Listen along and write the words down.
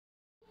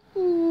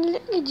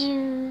Look at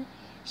her.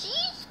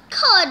 She's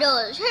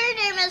Cuddles. Her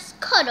name is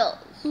Cuddles.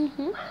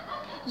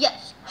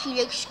 Yes, she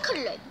likes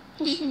cuddling.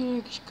 She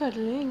likes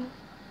cuddling.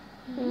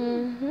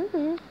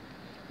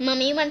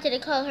 Mommy wanted to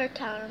call her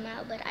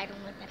Caramel, but I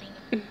don't like that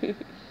name.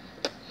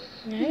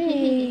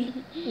 Hey.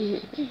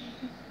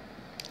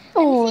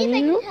 Oh, see if I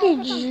can look tell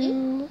at her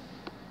you.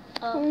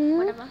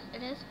 Whatever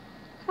it is.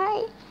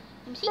 Hi.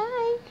 Let me see.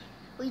 Hi.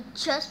 We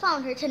just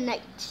found her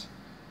tonight.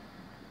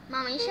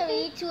 Mommy, shall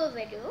we do a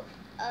video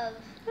of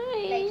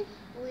Hi.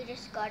 we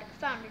just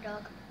found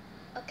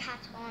a cat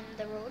on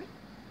the road?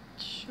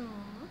 Sure.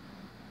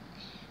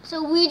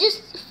 So we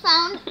just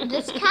found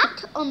this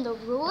cat on the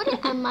road,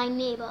 and my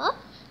neighbor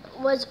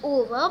was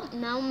over.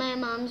 Now my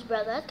mom's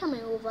brother is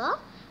coming over,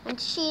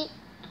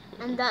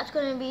 and that's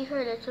gonna be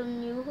her little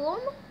new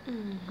home,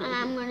 and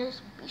I'm gonna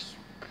be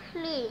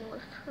playing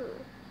with her.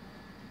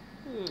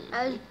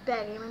 I was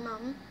begging my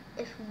mom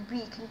if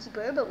we can keep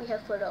her, but we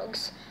have 4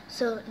 dogs,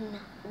 so no,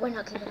 we're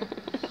not keeping her.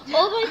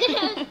 Oh my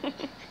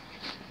goodness!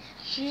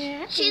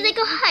 She's like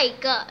a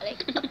hiker,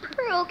 like a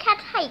pro cat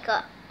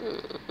hiker.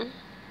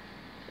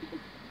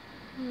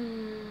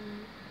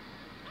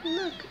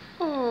 Look.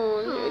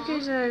 Oh, look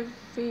at her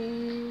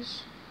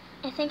face.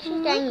 I think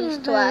she's getting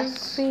used to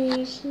us.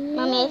 Face.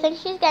 Mommy, I think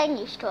she's getting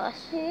used to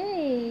us.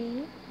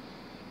 Hey.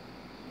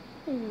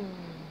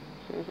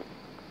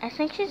 I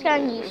think she's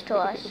getting used to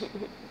us.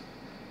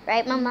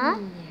 Right, Mama?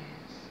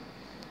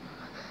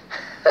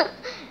 Yes.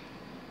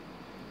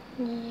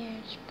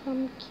 Yes,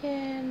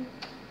 pumpkin.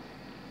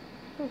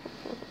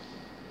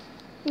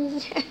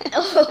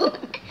 Oh.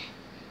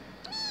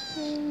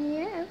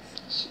 Yes.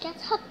 She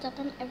gets hooked up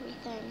on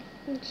everything.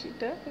 She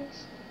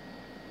does.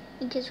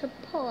 Because her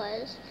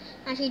paws,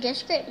 and she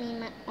just scraped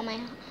me on my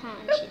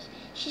hand.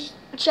 She's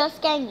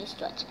just getting used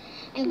to it.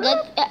 And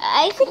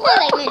I think I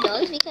like my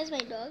dogs because my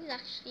dogs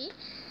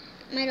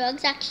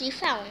actually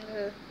found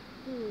her.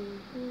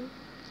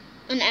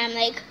 And I'm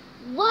like,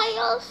 why are you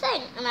all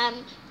saying? And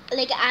I'm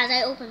like, as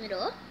I open the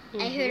door,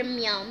 I heard a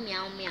meow,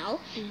 meow, meow,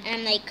 and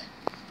I'm like,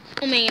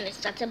 oh my goodness,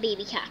 that's a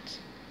baby cat.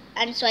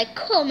 And so I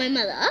called my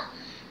mother,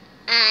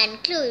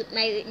 and Chloe,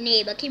 my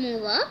neighbor, came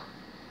over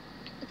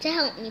to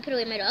help me put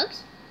away my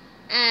dogs.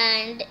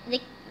 And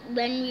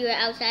when we were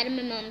outside and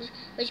my mom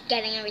was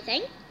getting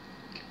everything,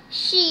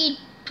 she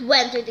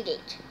went through the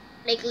gate.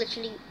 Like,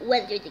 literally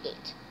went through the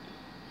gate.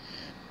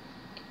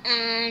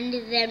 And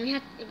then we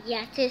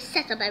had to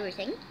set up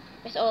everything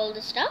with all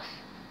the stuff.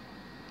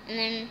 And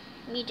then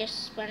we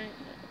just put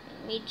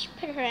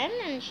her in,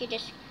 and she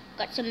just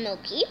got some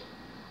milky.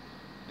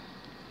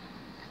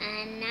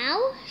 And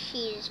now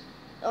she's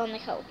on the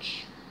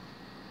couch.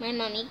 My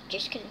mommy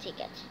just couldn't take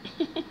it.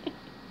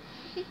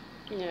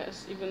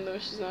 Yes, even though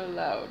she's not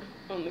allowed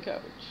on the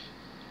couch.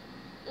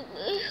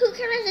 Who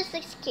can resist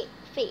this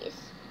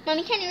face?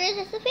 Mommy, can you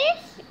resist the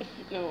face?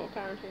 No,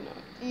 apparently not.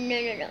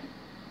 No.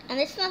 And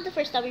this is not the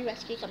first time we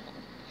rescued something.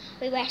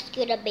 We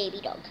rescued a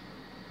baby dog.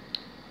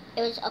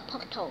 It was a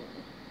patong.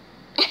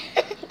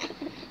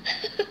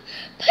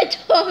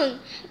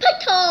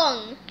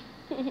 Patong!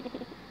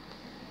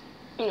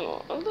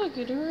 Oh, look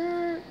at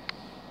her.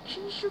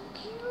 She's so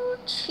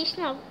cute. She's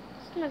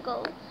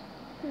Snuggles.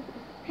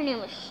 Her name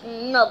was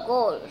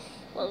Snuggles.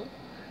 Well,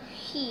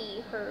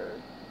 he, her,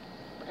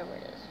 whatever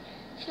it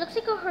is. She looks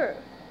like a her.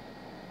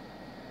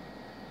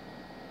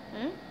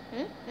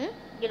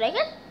 You like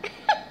it?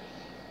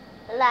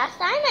 Last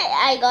time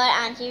I got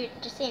Auntie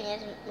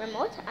Justinia's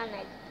remote and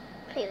I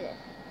played it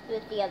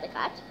with the other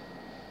cat.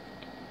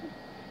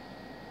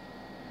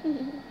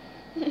 Maybe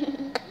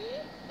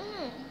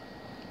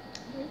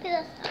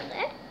that's down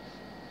there.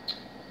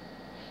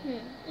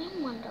 I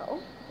wonder.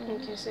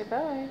 Okay, say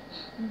bye.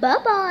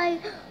 Bye-bye.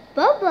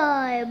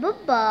 Bye-bye.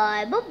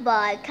 Bye-bye.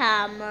 Bye-bye,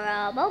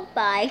 camera.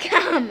 Bye-bye,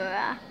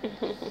 camera.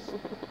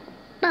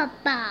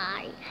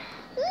 Bye-bye.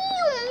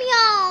 Meow,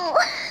 meow.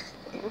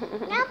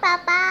 Meow,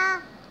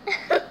 Papa.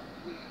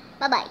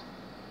 Bye-bye.